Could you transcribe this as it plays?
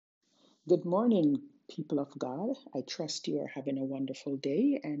Good morning, people of God. I trust you are having a wonderful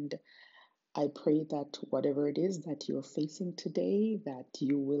day, and I pray that whatever it is that you're facing today, that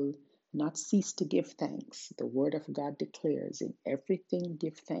you will not cease to give thanks. The Word of God declares, in everything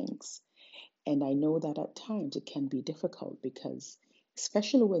give thanks. And I know that at times it can be difficult because,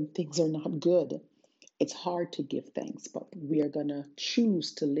 especially when things are not good, it's hard to give thanks. But we are going to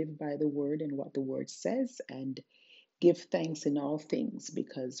choose to live by the Word and what the Word says and give thanks in all things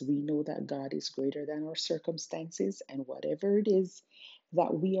because we know that God is greater than our circumstances, and whatever it is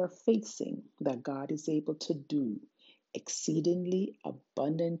that we are facing, that God is able to do exceedingly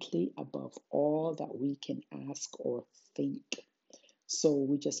abundantly above all that we can ask or think. So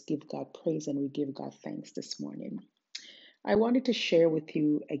we just give God praise and we give God thanks this morning. I wanted to share with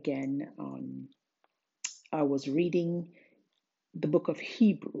you again. I was reading the book of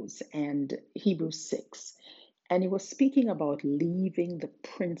Hebrews and Hebrews 6. And he was speaking about leaving the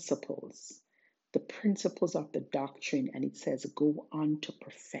principles of the doctrine, and it says, go on to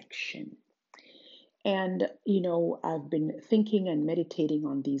perfection. And, I've been thinking and meditating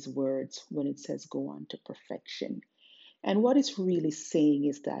on these words when it says, go on to perfection. And what it's really saying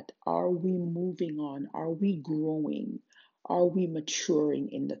is that are we moving on? Are we growing? Are we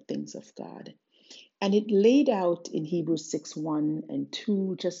maturing in the things of God? And it laid out in Hebrews 6 1 and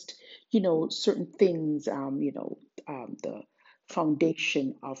 2, just, certain things, the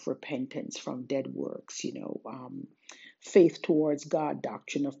foundation of repentance from dead works, faith towards God,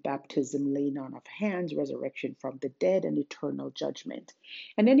 doctrine of baptism, laying on of hands, resurrection from the dead, and eternal judgment.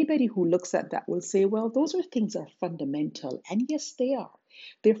 And anybody who looks at that will say, well, those are things that are fundamental. And yes, they are.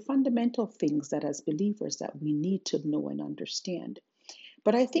 They're fundamental things that as believers that we need to know and understand.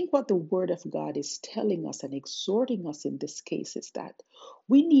 But I think what the Word of God is telling us and exhorting us in this case is that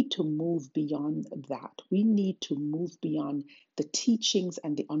we need to move beyond that. We need to move beyond the teachings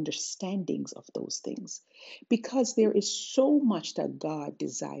and the understandings of those things because there is so much that God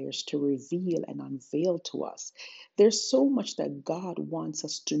desires to reveal and unveil to us. There's so much that God wants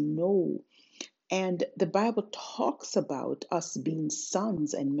us to know, and the Bible talks about us being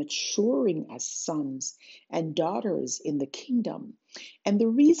sons and maturing as sons and daughters in the kingdom. And the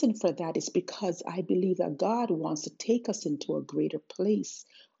reason for that is because I believe that God wants to take us into a greater place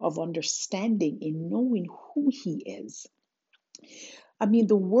of understanding in knowing who He is. I mean,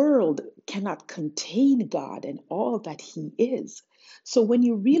 the world cannot contain God and all that He is. So when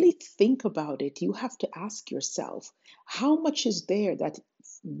you really think about it, you have to ask yourself, how much is there that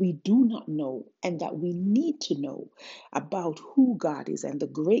we do not know and that we need to know about who God is and the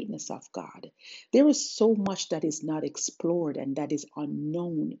greatness of God? There is so much that is not explored and that is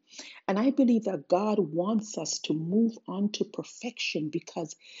unknown. And I believe that God wants us to move on to perfection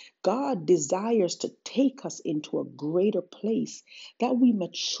because God desires to take us into a greater place, that we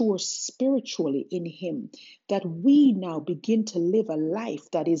mature spiritually in Him, that we now begin to live a life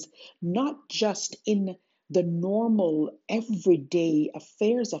that is not just in the normal everyday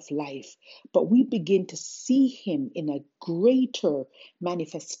affairs of life, but we begin to see Him in a greater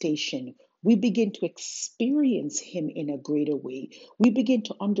manifestation. We begin to experience Him in a greater way. We begin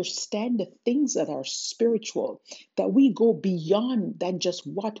to understand the things that are spiritual, that we go beyond than just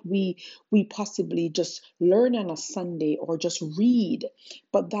what we possibly just learn on a Sunday or just read,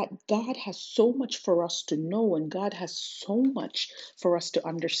 but that God has so much for us to know and God has so much for us to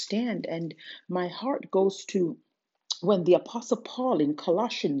understand. And my heart goes to when the apostle Paul in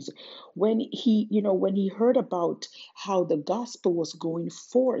Colossians, when he heard about how the gospel was going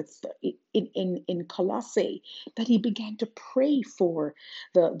forth in Colossae, that he began to pray for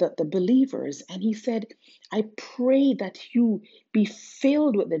the believers, and he said, I pray that you be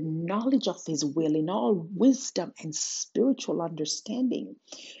filled with the knowledge of His will in all wisdom and spiritual understanding.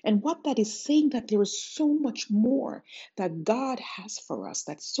 And what that is saying, that there is so much more that God has for us,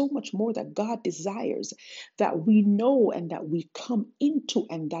 that's so much more that God desires, that we know and that we come into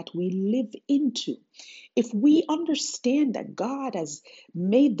and that we live into. If we understand that God has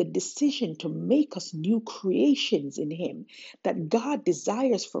made the decision to make us new creations in Him, that God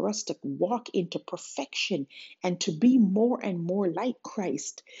desires for us to walk into perfection and to be more and more like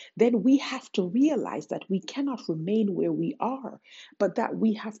Christ, then we have to realize that we cannot remain where we are, but that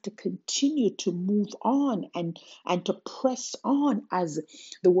we have to continue to move on and to press on, as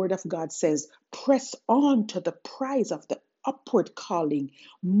the Word of God says, press on to the prize of the upward calling,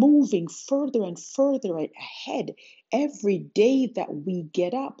 moving further and further ahead every day that we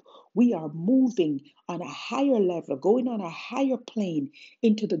get up. We are moving on a higher level, going on a higher plane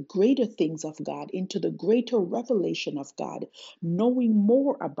into the greater things of God, into the greater revelation of God, knowing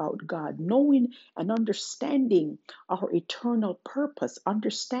more about God, knowing and understanding our eternal purpose,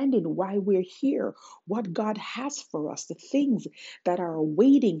 understanding why we're here, what God has for us, the things that are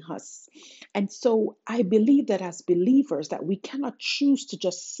awaiting us. And so I believe that as believers that we cannot choose to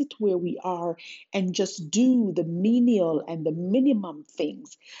just sit where we are and just do the menial and the minimum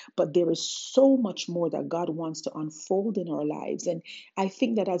things, but there is so much more that God wants to unfold in our lives. And I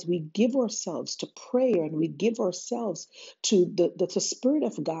think that as we give ourselves to prayer and we give ourselves to the Spirit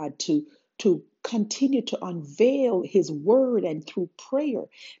of God to continue to unveil his word and through prayer,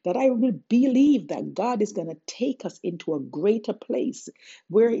 that I will believe that God is going to take us into a greater place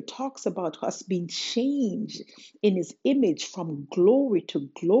where it talks about us being changed in his image from glory to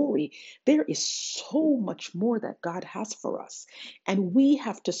glory. There is so much more that God has for us. And we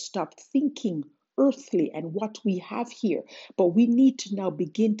have to stop thinking earthly and what we have here, but we need to now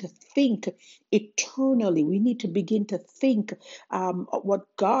begin to think eternally. We need to begin to think what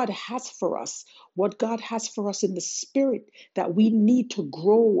God has for us, what God has for us in the spirit that we need to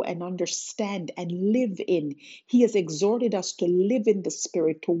grow and understand and live in. He has exhorted us to live in the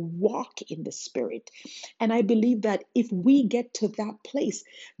spirit, to walk in the spirit. And I believe that if we get to that place,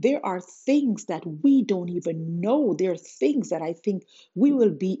 there are things that we don't even know. There are things that I think we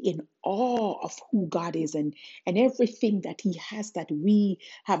will be in awe of who God is and everything that he has that we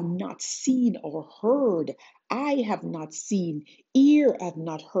have not seen or heard. I have not seen, ear have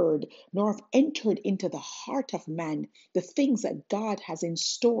not heard, nor have entered into the heart of man the things that God has in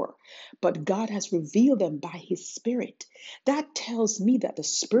store, but God has revealed them by his Spirit. That tells me that the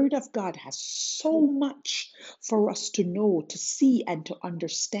Spirit of God has so much for us to know, to see, and to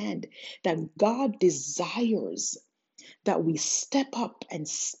understand that God desires that we step up and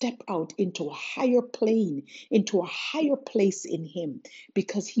step out into a higher plane, into a higher place in Him,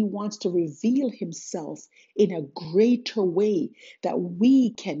 because He wants to reveal Himself in a greater way, that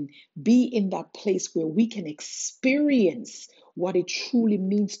we can be in that place where we can experience what it truly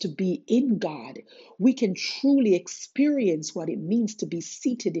means to be in God. We can truly experience what it means to be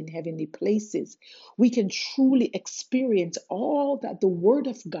seated in heavenly places. We can truly experience all that the Word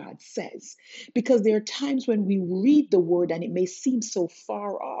of God says. Because there are times when we read the Word and it may seem so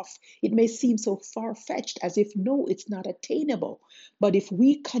far off, it may seem so far fetched, as if no, it's not attainable. But if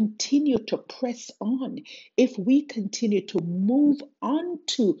we continue to press on, if we continue to move on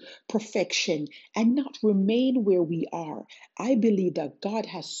to perfection and not remain where we are, I believe that God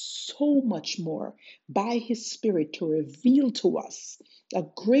has so much more by His Spirit to reveal to us, a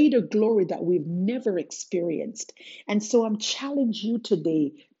greater glory that we've never experienced. And so I'm challenging you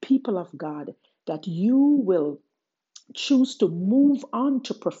today, people of God, that you will choose to move on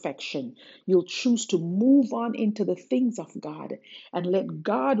to perfection. You'll choose to move on into the things of God and let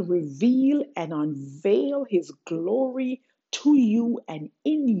God reveal and unveil His glory to you and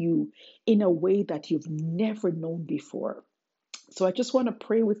in you in a way that you've never known before. So I just want to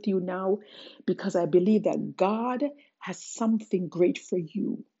pray with you now because I believe that God has something great for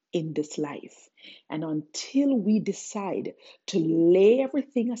you in this life. And until we decide to lay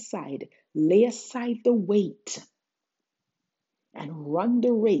everything aside, lay aside the weight, and run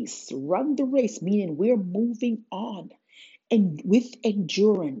the race, meaning we're moving on and with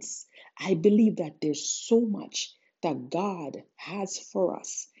endurance. I believe that there's so much that God has for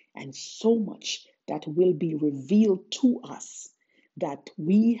us and so much that will be revealed to us that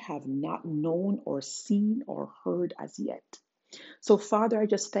we have not known or seen or heard as yet. So, Father, I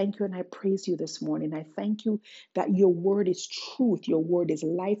just thank you and I praise you this morning. I thank you that your word is truth, your word is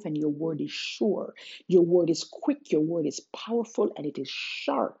life, and your word is sure. Your word is quick, your word is powerful, and it is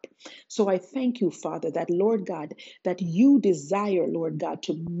sharp. So, I thank you, Father, that, Lord God, that you desire, Lord God,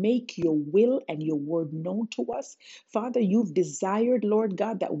 to make your will and your word known to us. Father, you've desired, Lord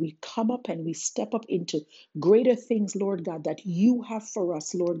God, that we come up and we step up into greater things, Lord God, that you have for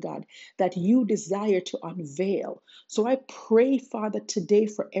us, Lord God, that you desire to unveil. So I pray, Father, today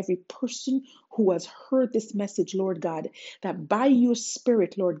for every person who has heard this message, Lord God, that by your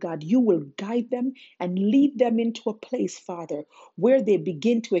Spirit, Lord God, you will guide them and lead them into a place, Father, where they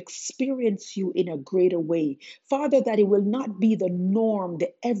begin to experience you in a greater way. Father, that it will not be the norm,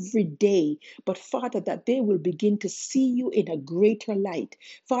 the everyday, but Father, that they will begin to see you in a greater light.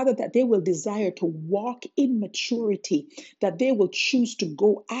 Father, that they will desire to walk in maturity, that they will choose to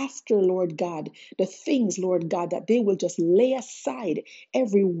go after, Lord God, the things, Lord God, that they will just lay aside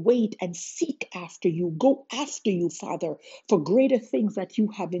every weight and seek seek after you, go after you, Father, for greater things that you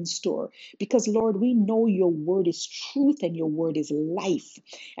have in store. Because, Lord, we know your word is truth and your word is life.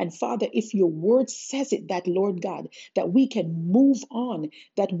 And Father, if your word says it, that, Lord God, that we can move on,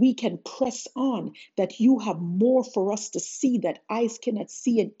 that we can press on, that you have more for us to see that eyes cannot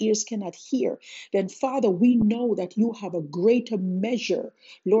see and ears cannot hear, then, Father, we know that you have a greater measure,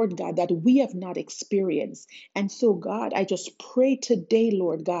 Lord God, that we have not experienced. And so, God, I just pray today,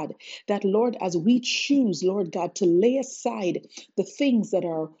 Lord God, that, Lord, as we choose, Lord God, to lay aside the things that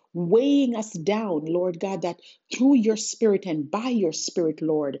are weighing us down, Lord God, that through your Spirit and by your Spirit,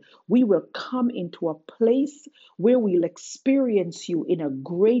 Lord, we will come into a place where we'll experience you in a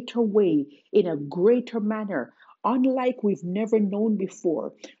greater way, in a greater manner, unlike we've never known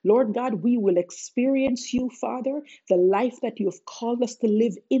before. Lord God, we will experience you, Father, the life that you have called us to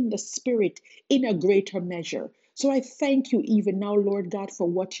live in the Spirit in a greater measure. So I thank you even now, Lord God, for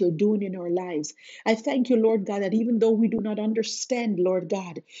what you're doing in our lives. I thank you, Lord God, that even though we do not understand, Lord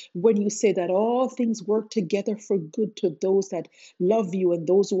God, when you say that all things work together for good to those that love you and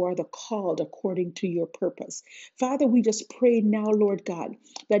those who are the called according to your purpose. Father, we just pray now, Lord God,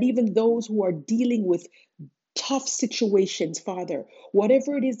 that even those who are dealing with tough situations, Father,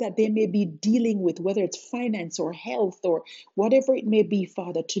 whatever it is that they may be dealing with, whether it's finance or health or whatever it may be,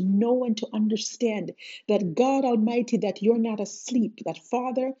 Father, to know and to understand that God Almighty, that you're not asleep, that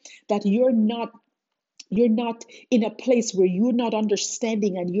Father, that you're not in a place where you're not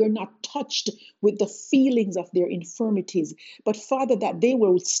understanding and you're not touched with the feelings of their infirmities. But Father, that they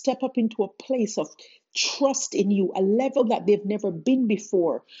will step up into a place of trust in you, a level that they've never been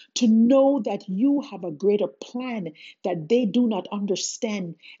before, to know that you have a greater plan that they do not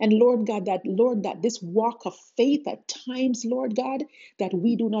understand. And Lord, that this walk of faith at times, Lord God, that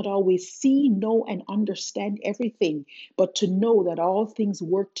we do not always see, know, and understand everything, but to know that all things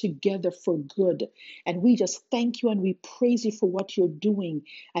work together for good. And we just thank you and we praise you for what you're doing.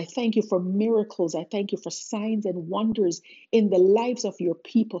 I thank you for miracles. I thank you for signs and wonders in the lives of your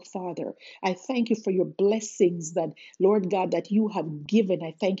people, Father. I thank you for your blessings that, Lord God, that you have given.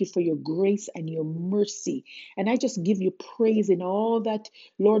 I thank you for your grace and your mercy. And I just give you praise in all that,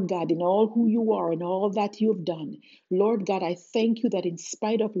 Lord God, in all who you are and all that you have done. Lord God, I thank you that in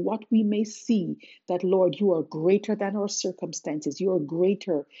spite of what we may see, that, Lord, you are greater than our circumstances. You are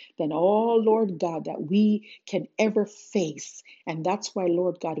greater than all, Lord God, that we can ever face. And that's why,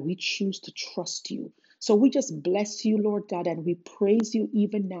 Lord God, we choose to trust you. So we just bless you, Lord God, and we praise you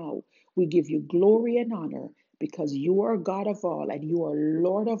even now. We give you glory and honor because you are God of all and you are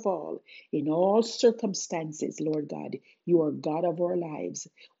Lord of all in all circumstances, Lord God. You are God of our lives.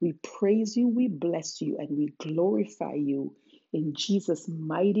 We praise you, we bless you, and we glorify you. In Jesus'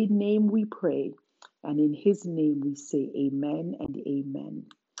 mighty name we pray, and in his name we say amen and amen.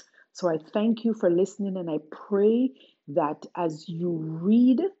 So I thank you for listening, and I pray that as you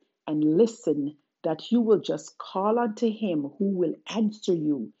read and listen, that you will just call unto him who will answer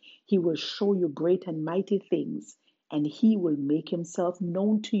you. He will show you great and mighty things, and he will make himself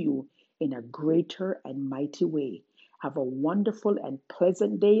known to you in a greater and mighty way. Have a wonderful and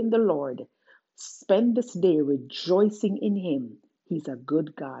pleasant day in the Lord. Spend this day rejoicing in him. He's a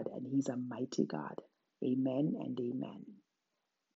good God and he's a mighty God. Amen and amen.